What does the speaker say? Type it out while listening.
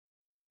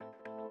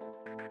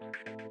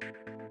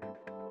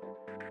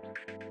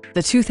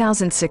The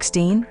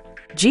 2016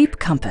 Jeep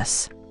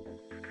Compass.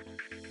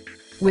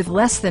 With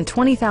less than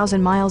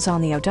 20,000 miles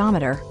on the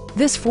odometer,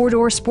 this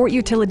four-door sport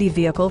utility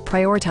vehicle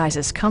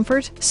prioritizes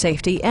comfort,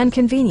 safety, and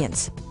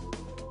convenience.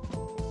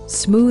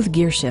 Smooth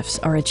gear shifts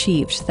are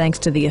achieved thanks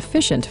to the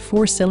efficient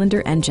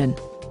four-cylinder engine.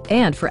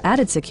 And for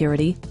added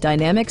security,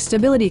 dynamic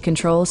stability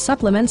control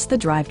supplements the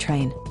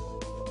drivetrain.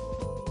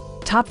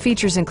 Top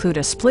features include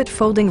a split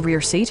folding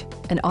rear seat,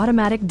 an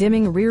automatic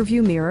dimming rear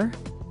view mirror,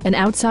 an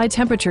outside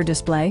temperature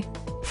display,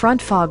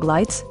 front fog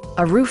lights,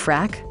 a roof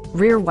rack,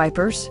 rear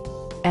wipers,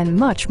 and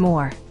much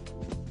more.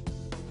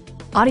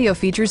 Audio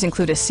features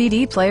include a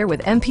CD player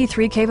with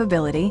MP3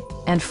 capability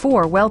and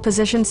 4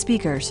 well-positioned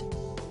speakers.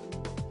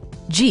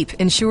 Jeep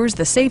ensures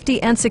the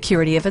safety and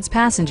security of its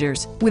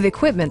passengers with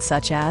equipment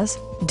such as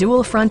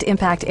dual front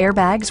impact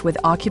airbags with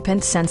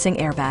occupant sensing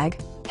airbag,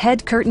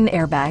 head curtain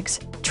airbags,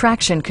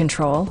 traction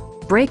control,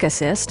 brake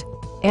assist,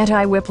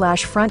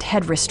 anti-whiplash front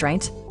head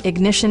restraints,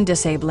 ignition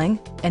disabling,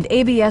 and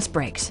ABS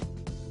brakes.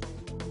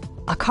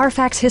 A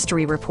Carfax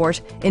history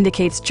report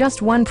indicates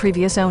just one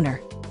previous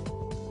owner.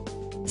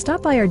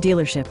 Stop by our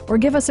dealership or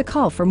give us a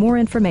call for more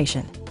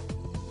information.